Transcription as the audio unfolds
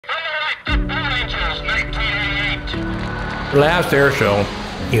Flight to Blue Angels, 1988. Last air show,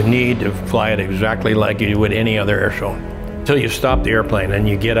 you need to fly it exactly like you would any other air show. Until you stop the airplane and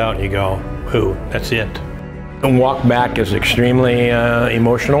you get out and you go, "Whew, that's it." And walk back is extremely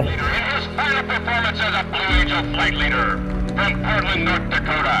emotional. In his final performance as a Blue Angel flight leader, from Portland, North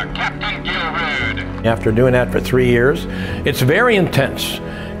Dakota, Captain Gil Rude. After doing that for 3 years, it's very intense.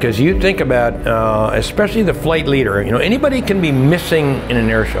 Because you think about, especially the flight leader, you know, anybody can be missing in an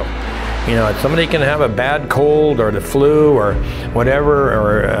air show. You know, somebody can have a bad cold or the flu or whatever,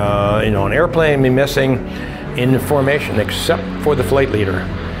 or, you know, an airplane be missing in the formation except for the flight leader.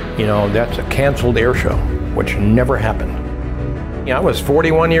 You know, that's a canceled air show, which never happened. I was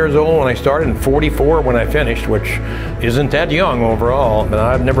 41 years old when I started and 44 when I finished, which isn't that young overall, but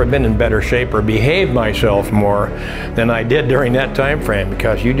I've never been in better shape or behaved myself more than I did during that time frame,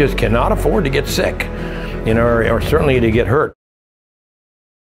 because you just cannot afford to get sick, you know, or certainly to get hurt.